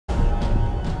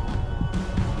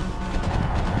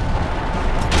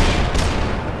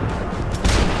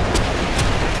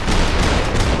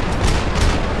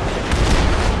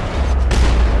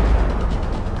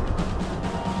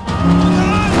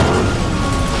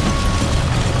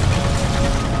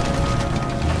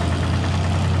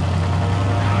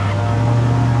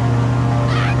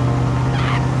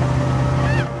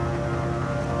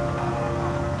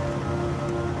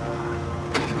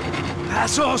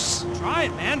Pasos! Try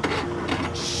it, man.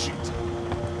 Shit.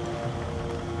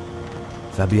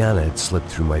 Fabiana had slipped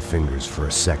through my fingers for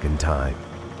a second time.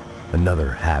 Another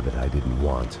habit I didn't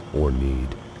want or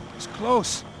need. It's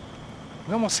close.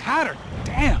 We almost had her.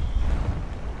 Damn.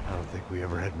 I don't think we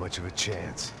ever had much of a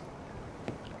chance.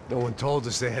 No one told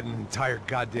us they had an entire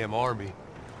goddamn army.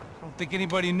 I don't think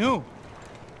anybody knew.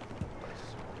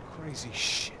 Crazy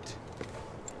shit.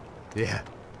 Yeah.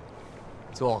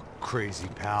 It's all crazy,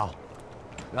 pal.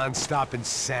 Non-stop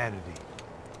insanity.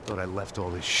 Thought I left all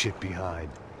this shit behind.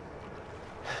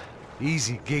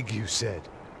 Easy gig, you said.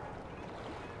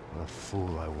 What a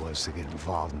fool I was to get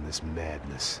involved in this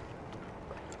madness.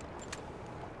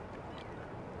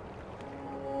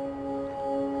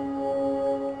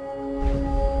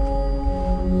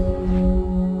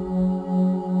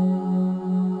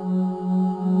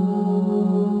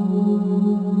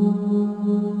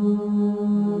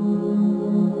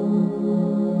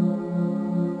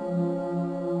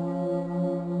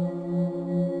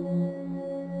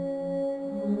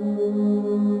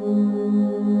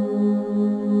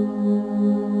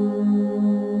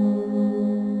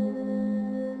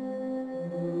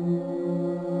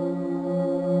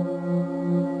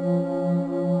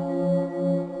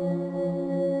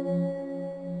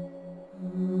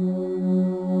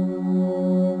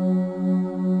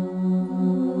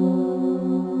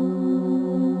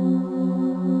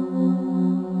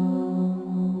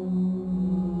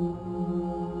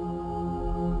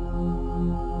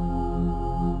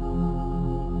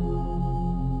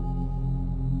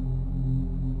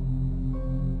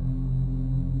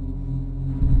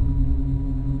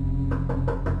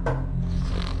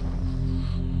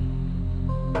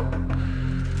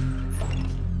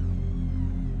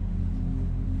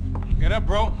 Get up,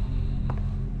 bro.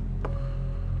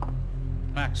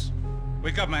 Max.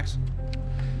 Wake up, Max.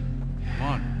 Come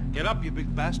on. Get up, you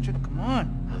big bastard. Come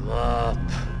on. I'm up.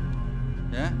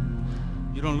 Yeah?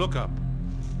 You don't look up.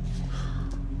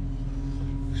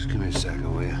 Just give me a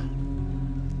second, will you?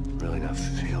 Really not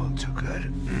feeling too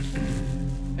good.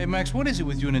 Hey, Max, what is it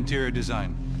with you in interior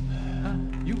design? Huh?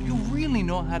 You really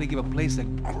know how to give a place a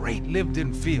great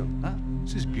lived-in feel, huh?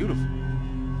 This is beautiful.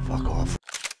 Fuck off.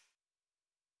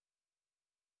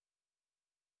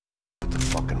 With the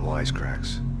fucking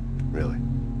wisecracks. Really,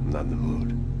 I'm not in the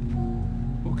mood.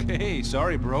 Okay,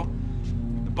 sorry, bro.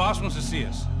 The boss wants to see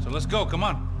us, so let's go, come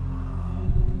on.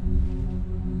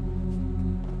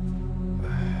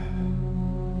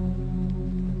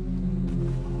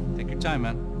 Take your time,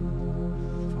 man.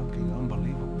 Fucking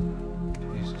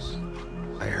unbelievable. Jesus.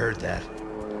 I heard that.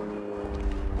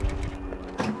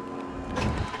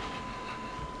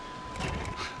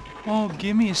 Oh,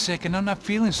 give me a second. I'm not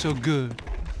feeling so good.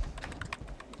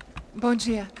 Bom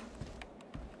dia.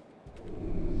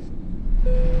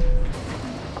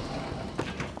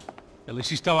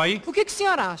 Alice estava aí? O que o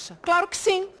senhor acha? Claro que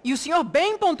sim. E o senhor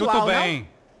bem pontual, Tudo bem.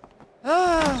 não?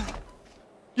 Ah,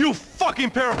 You fucking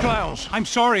pair of clowns! I'm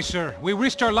sorry, sir. We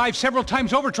risked our lives several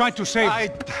times over trying to save...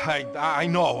 I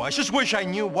know. I just wish I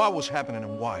knew what was happening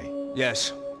and why.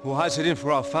 Yes, who has it in for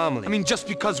our family? I mean, just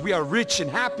because we are rich and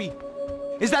happy,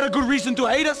 is that a good reason to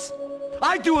hate us?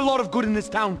 I do a lot of good in this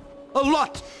town. A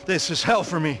lot! This is hell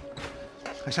for me.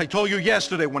 As I told you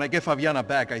yesterday, when I get Fabiana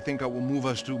back, I think I will move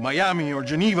us to Miami or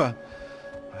Geneva.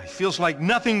 It feels like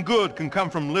nothing good can come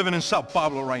from living in Sao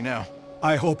Paulo right now.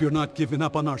 I hope you're not giving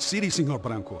up on our city, Senor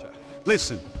Branco.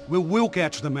 Listen, we will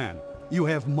catch the man. You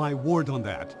have my word on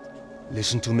that.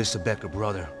 Listen to Mr. Becker,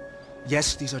 brother.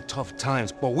 Yes, these are tough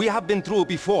times, but we have been through it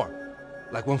before.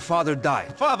 Like when Father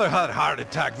died. Father had a heart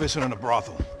attack visiting a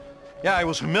brothel. Yeah, it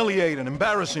was humiliating,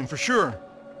 embarrassing, for sure.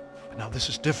 But now this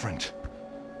is different.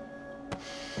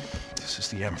 This is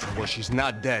the Emperor. Well, she's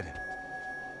not dead.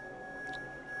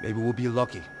 Maybe we'll be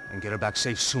lucky and get her back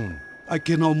safe soon. I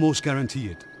can almost guarantee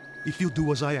it, if you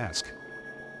do as I ask.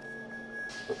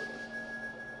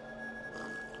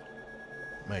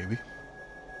 Maybe.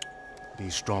 Be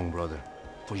strong, brother.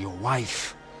 For your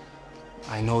wife.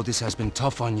 I know this has been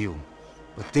tough on you,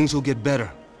 but things will get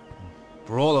better.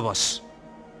 For all of us.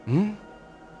 Hmm?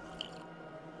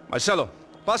 Marcelo,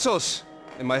 pasos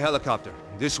in my helicopter.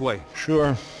 This way.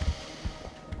 Sure.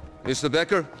 Mr.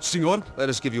 Becker? Senhor? Let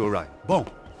us give you a ride. Bom.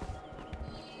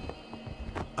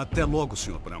 Até logo,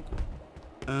 Senhor Branco.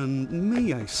 And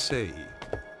may I say,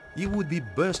 you would be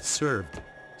best served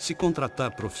se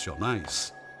contratar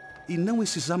profissionais e não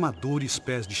esses amadores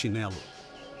pés de chinelo.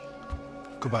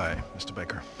 Goodbye, Mr.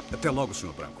 Baker. Até logo,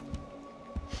 Senhor Branco.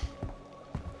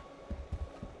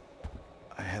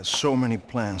 I had so many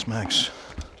plans, Max.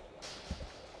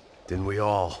 Didn't we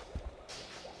all?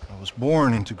 I was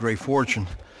born into great fortune.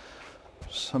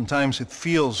 Sometimes it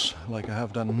feels like I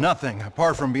have done nothing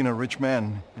apart from being a rich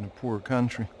man in a poor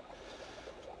country.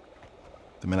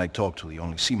 The men I talk to, they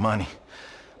only see money.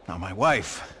 Not my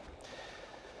wife.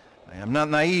 I am not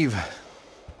naive.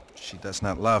 She does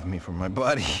not love me for my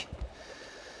body.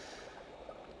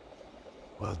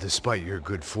 Well, despite your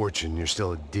good fortune, you're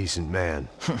still a decent man.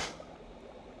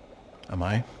 Am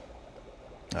I?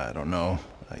 I don't know.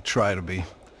 I try to be.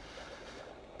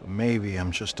 But maybe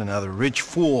I'm just another rich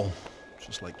fool,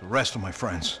 just like the rest of my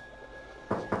friends.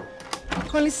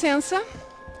 Com licença.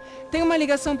 Tem uma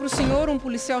ligação para o senhor, um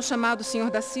policial chamado Sr.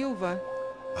 da Silva.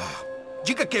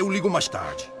 Diga que eu ligo mais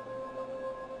tarde.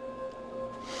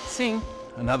 Sim.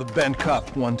 Another bent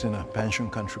cop wanting a pension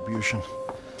contribution.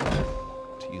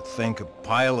 Do you think a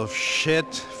pile of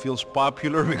shit feels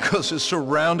popular because it's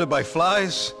surrounded by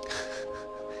flies?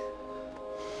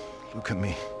 Look at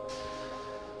me.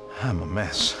 I'm a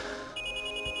mess.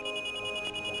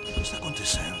 O que está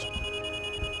acontecendo?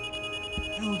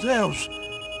 Meu Deus!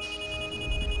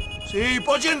 Sim,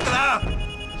 pode entrar!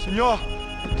 Senhor,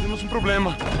 temos um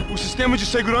problema. O sistema de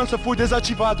segurança foi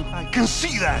desativado. I can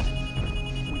see that!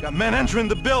 We got men entering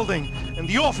the building, and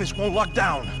the office won't lock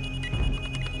down.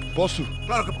 Posso?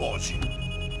 Claro que pode.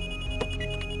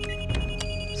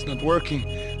 It's not working.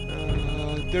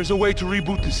 There's a way to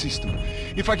reboot the system.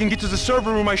 If I can get to the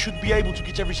server room, I should be able to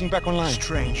get everything back online.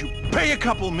 Strange. You pay a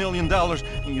couple $1 million,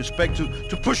 and you expect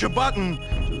to push a button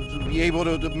to be able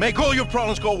to make all your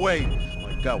problems go away.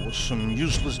 Like that was some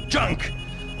useless junk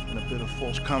and a bit of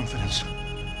false confidence.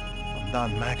 I'm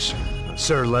done, Max.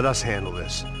 Sir, let us handle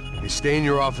this. You stay in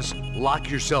your office, lock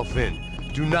yourself in.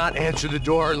 Do not answer the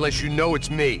door unless you know it's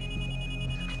me.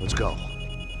 Let's go.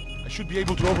 I should be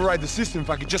able to override the system if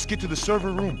I could just get to the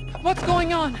server room. What's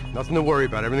going on? Nothing to worry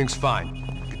about. Everything's fine.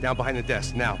 Get down behind the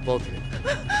desk. Now, both of you.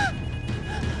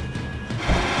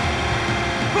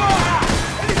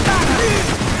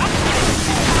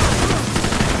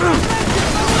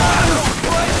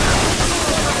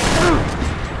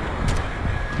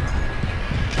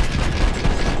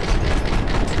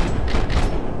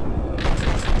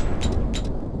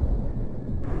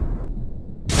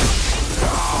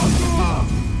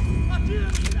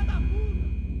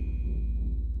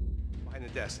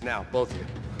 Now, both of you.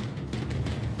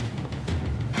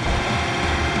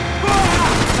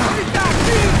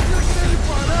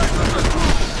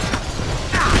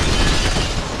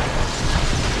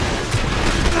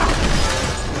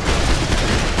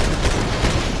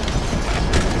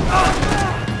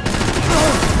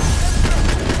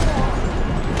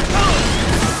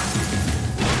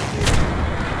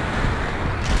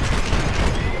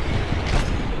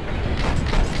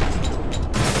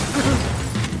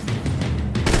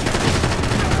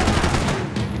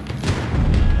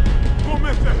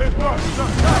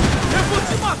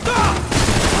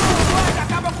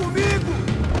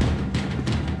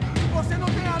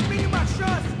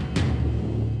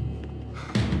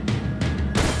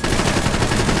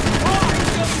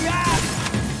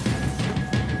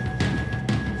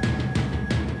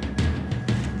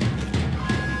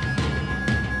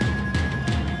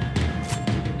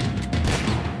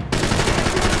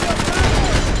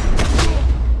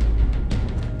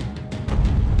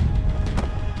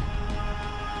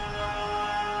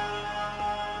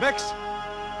 Max!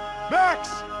 Max!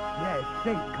 Yeah, it's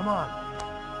safe. Come on.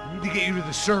 I need to get you to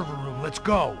the server room. Let's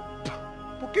go.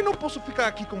 Por que não posso ficar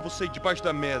aqui com você debaixo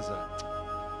da mesa?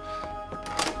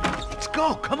 Let's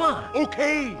go. Come on.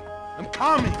 Okay, I'm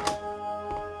coming.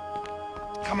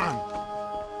 Come on.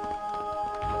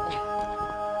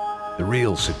 The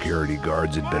real security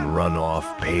guards had been run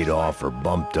off, paid off, or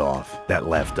bumped off. That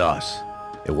left us.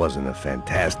 It wasn't a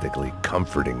fantastically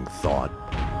comforting thought.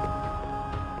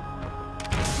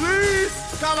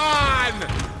 Please, come on!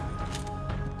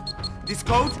 This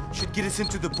code should get us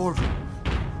into the boardroom.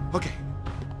 Okay.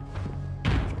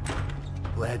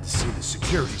 Glad to see the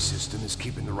security system is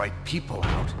keeping the right people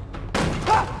out.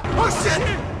 Oh shit!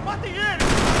 What the hell?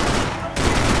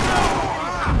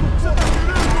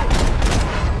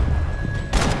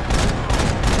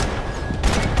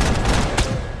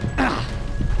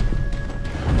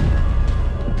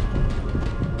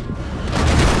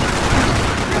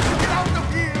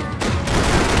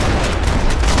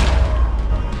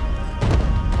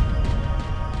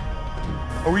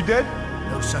 Are we dead?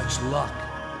 No such luck.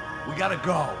 We gotta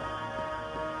go.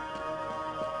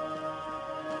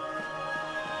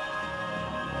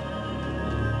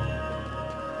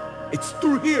 It's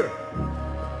through here!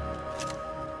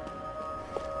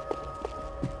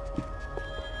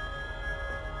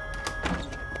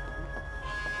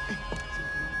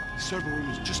 The server room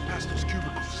is just past those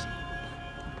cubicles.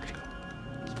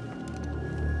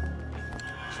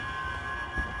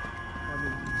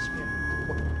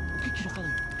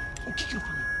 que eu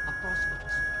falei? A próxima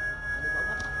pessoa. Vai levar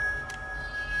uma bala.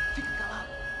 Fica calado.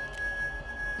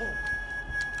 Bom.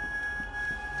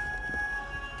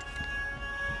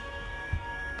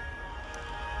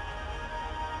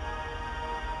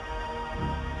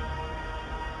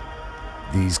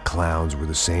 These clowns were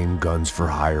the same guns for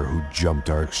hire who jumped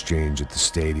our exchange at the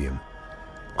stadium.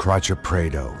 Crotcha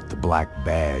Prado, the Black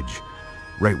Badge,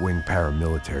 right-wing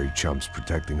paramilitary chumps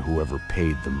protecting whoever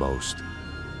paid the most.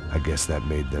 I guess that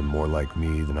made them more like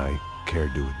me than I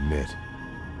cared to admit.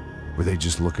 Were they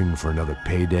just looking for another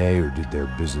payday, or did their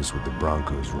business with the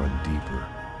Broncos run deeper?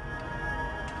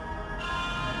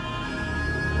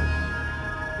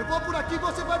 Eu vou por aqui,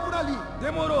 você vai por ali.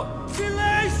 Demorou.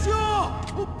 Silêncio!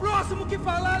 O próximo que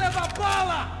falar leva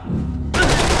bala!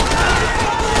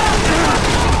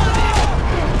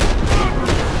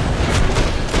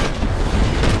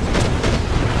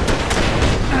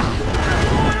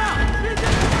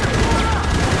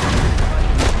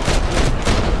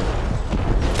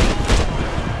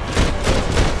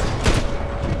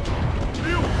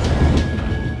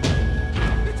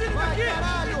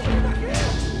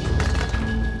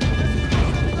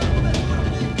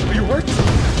 Are you hurt?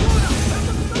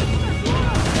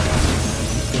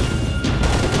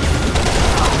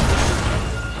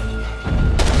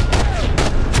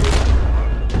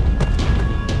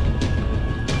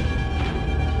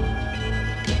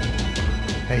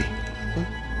 Hey,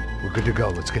 we're good to go.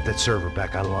 Let's get that server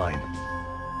back online.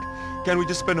 Can't we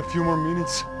just spend a few more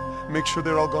minutes? Make sure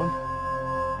they're all gone?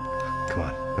 Come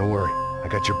on, don't worry. I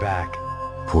got your back.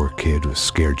 Poor kid was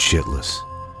scared shitless,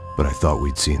 but I thought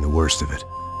we'd seen the worst of it.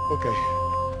 Okay.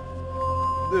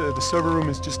 The server room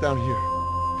is just down here.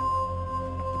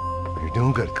 You're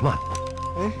doing good. Come on.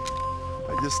 Eh?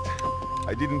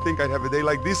 I didn't think I'd have a day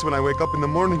like this when I wake up in the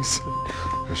mornings.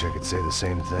 Wish I could say the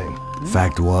same thing.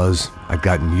 Fact was, I'd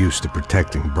gotten used to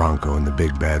protecting Bronco in the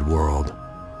big bad world.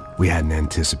 We hadn't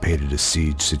anticipated a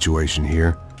siege situation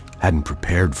here, hadn't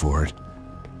prepared for it.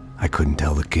 I couldn't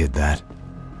tell the kid that.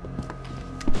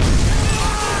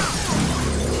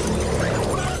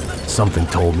 Something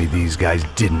told me these guys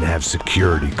didn't have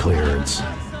security clearance.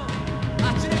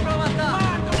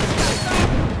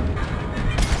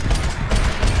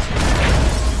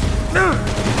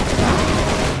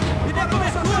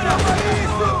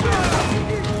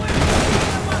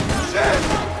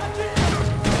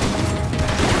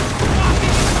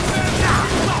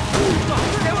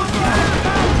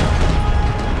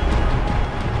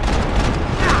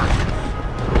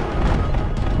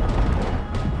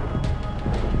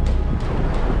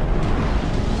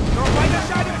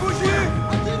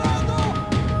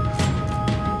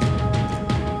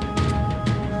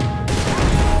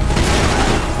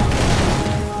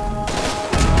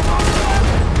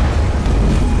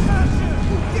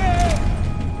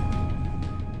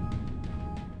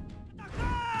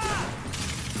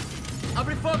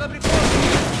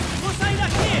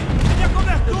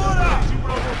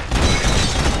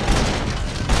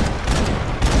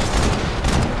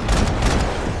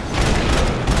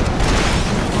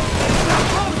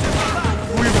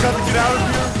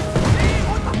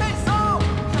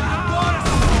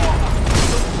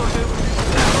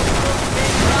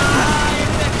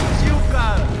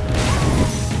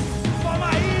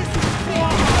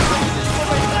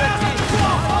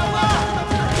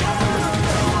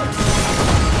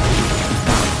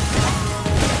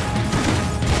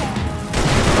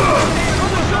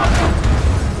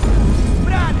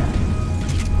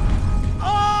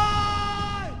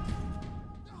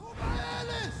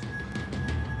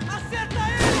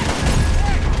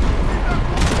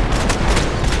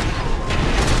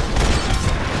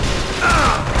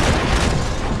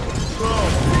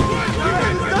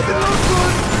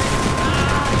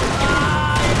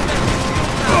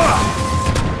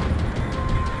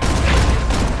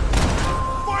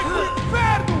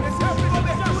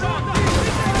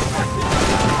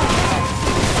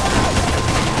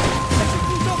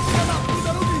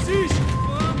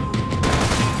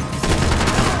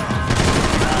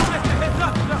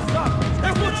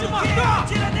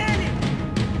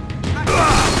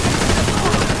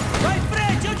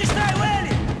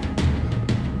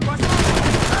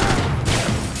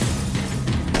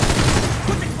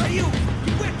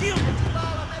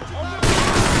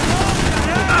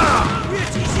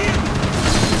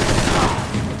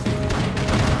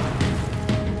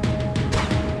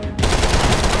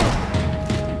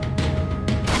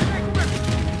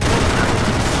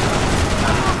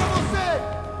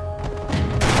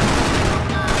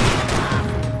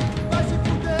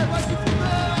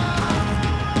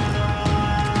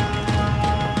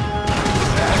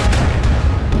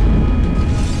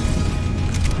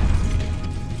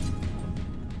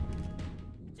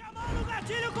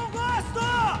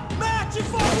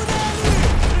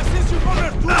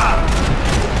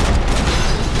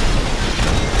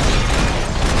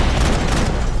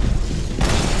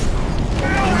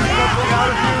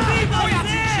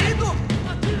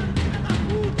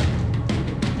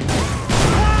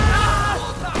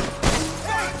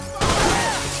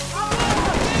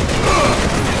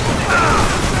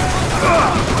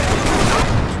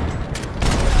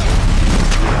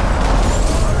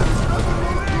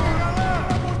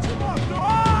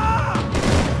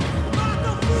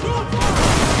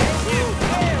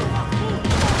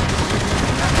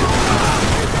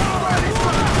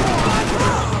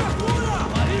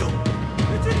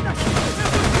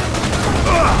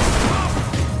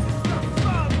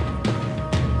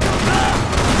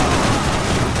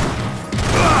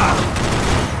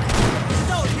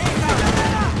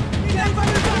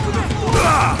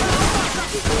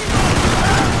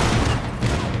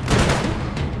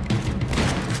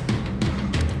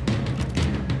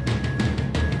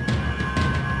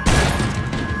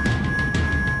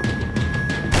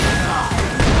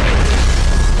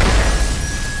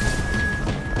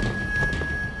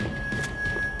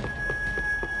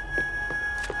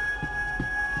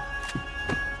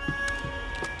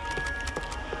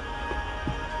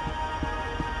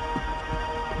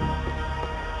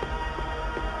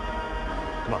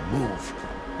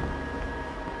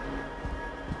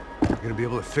 gonna be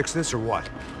able to fix this or what?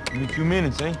 In a few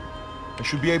minutes, eh? I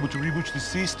should be able to reboot the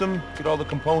system, get all the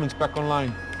components back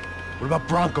online. What about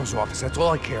Bronco's office? That's all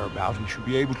I care about. We should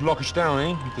be able to lock us down,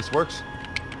 eh? If this works.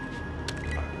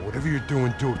 Whatever you're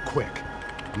doing, do it quick.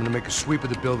 I'm gonna make a sweep of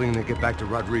the building and then get back to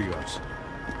Rodrigo's.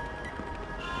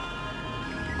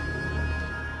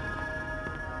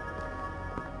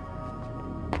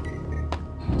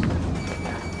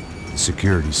 The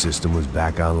security system was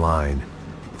back online.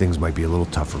 Things might be a little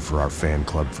tougher for our fan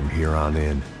club from here on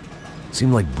in.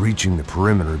 Seemed like breaching the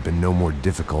perimeter had been no more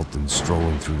difficult than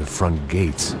strolling through the front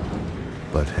gates.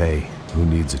 But hey, who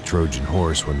needs a Trojan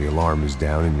horse when the alarm is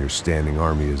down and your standing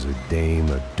army is a dame,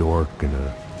 a dork, and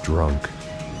a drunk?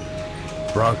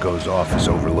 Bronco's office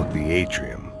overlooked the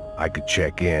atrium. I could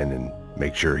check in and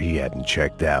make sure he hadn't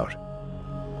checked out.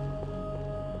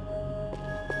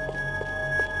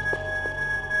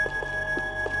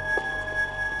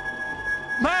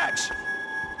 Max!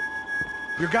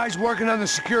 Your guy's working on the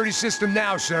security system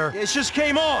now, sir. It just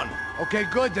came on! Okay,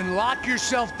 good, then lock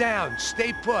yourself down.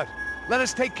 Stay put. Let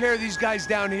us take care of these guys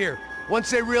down here. Once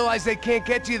they realize they can't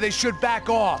get to you, they should back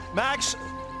off. Max,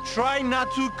 try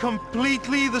not to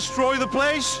completely destroy the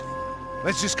place.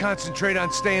 Let's just concentrate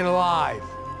on staying alive.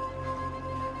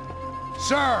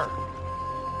 Sir!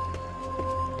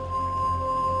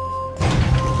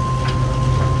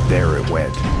 There it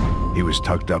went. He was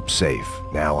tucked up safe.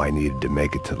 Now I needed to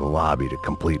make it to the lobby to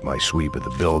complete my sweep of the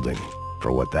building,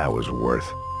 for what that was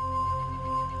worth.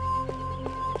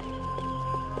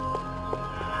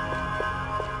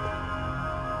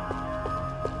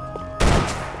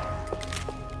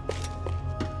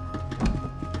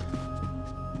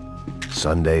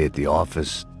 Sunday at the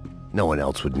office. No one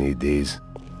else would need these.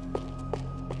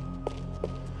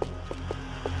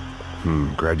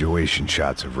 Graduation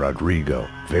shots of Rodrigo,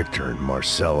 Victor, and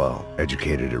Marcelo,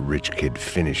 educated at rich kid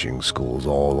finishing schools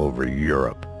all over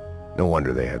Europe. No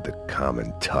wonder they had the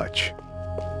common touch.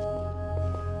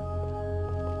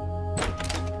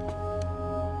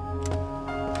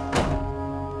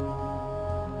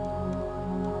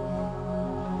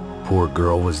 Poor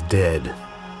girl was dead.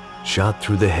 Shot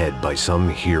through the head by some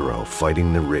hero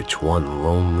fighting the rich one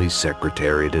lonely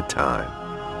secretary at a time.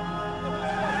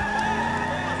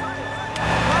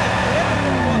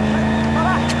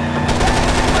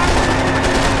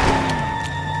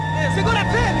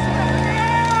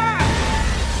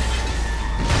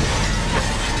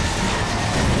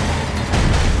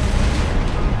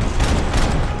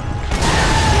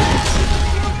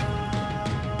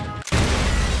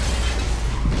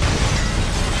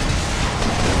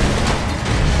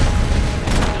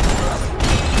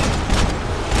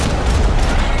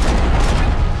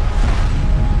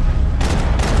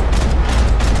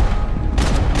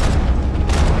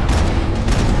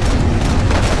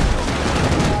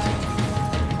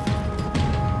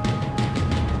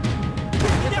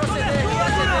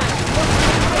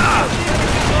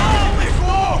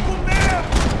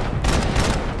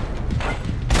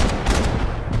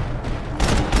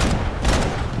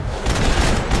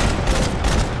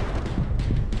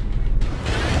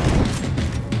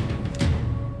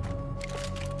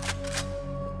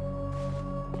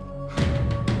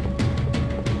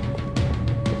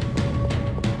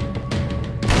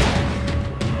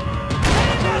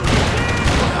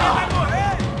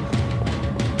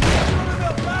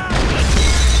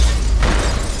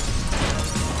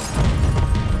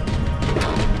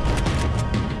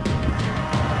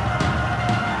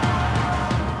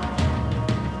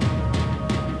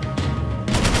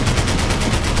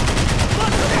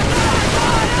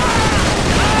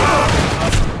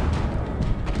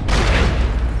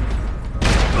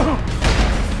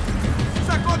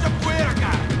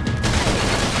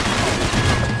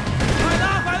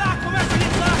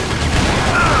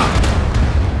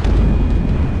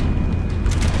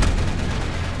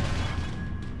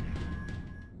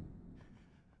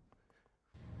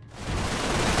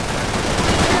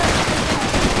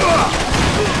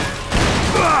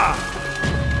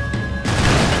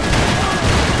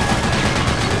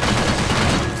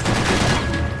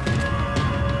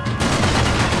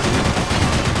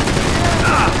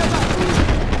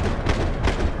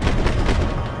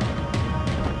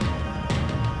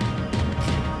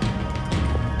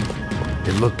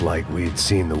 It looked like we had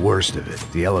seen the worst of it.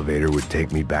 The elevator would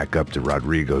take me back up to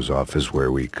Rodrigo's office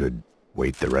where we could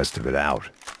wait the rest of it out.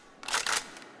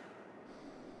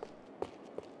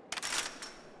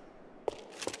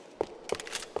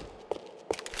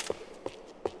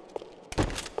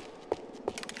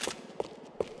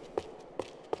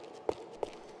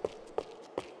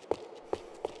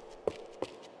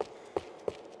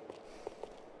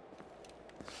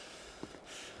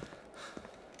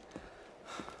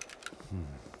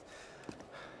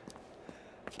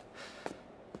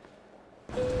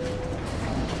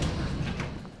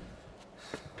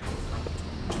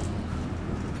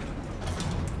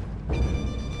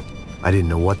 I didn't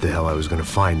know what the hell I was gonna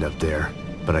find up there,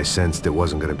 but I sensed it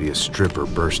wasn't gonna be a stripper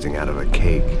bursting out of a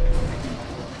cake.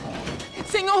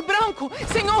 Senor Branco!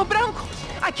 Senor Branco!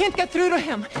 I can't get through to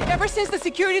him. Ever since the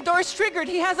security door is triggered,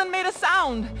 he hasn't made a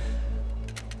sound.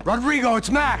 Rodrigo, it's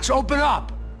Max. Open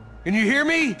up. Can you hear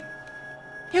me?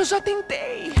 Eu já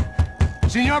tentei.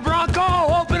 Senor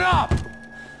Branco, open up!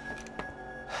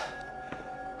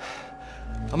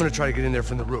 I'm gonna try to get in there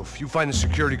from the roof. You find the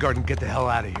security guard and get the hell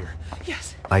out of here.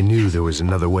 Yes. I knew there was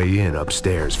another way in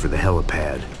upstairs for the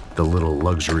helipad, the little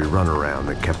luxury runaround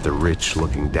that kept the rich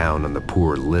looking down on the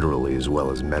poor literally as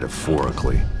well as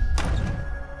metaphorically.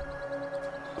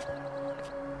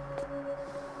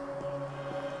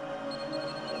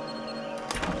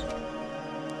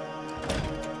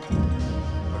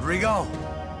 Rodrigo!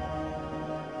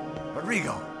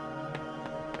 Rodrigo!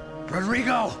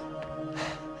 Rodrigo!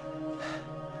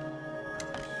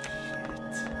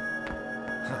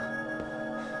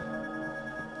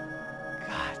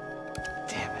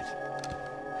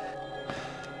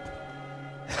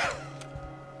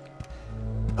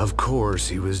 Of course,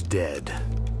 he was dead.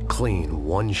 Clean,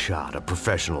 one shot, a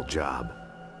professional job.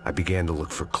 I began to look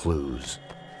for clues.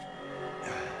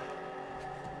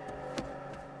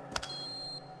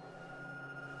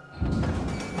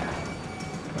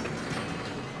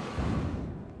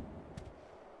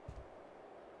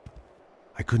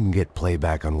 I couldn't get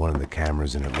playback on one of the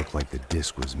cameras and it looked like the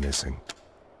disc was missing.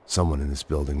 Someone in this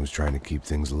building was trying to keep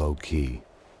things low-key.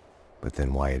 But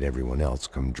then why had everyone else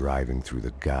come driving through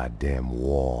the goddamn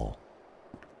wall?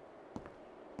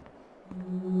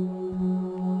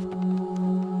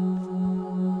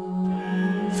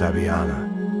 Fabiana.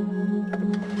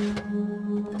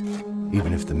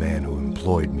 Even if the man who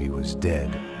employed me was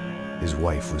dead, his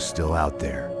wife was still out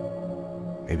there.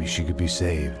 Maybe she could be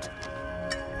saved.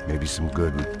 Maybe some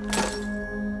good would...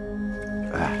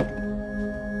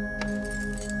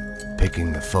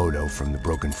 Picking the photo from the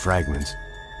broken fragments,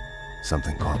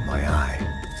 something caught my eye.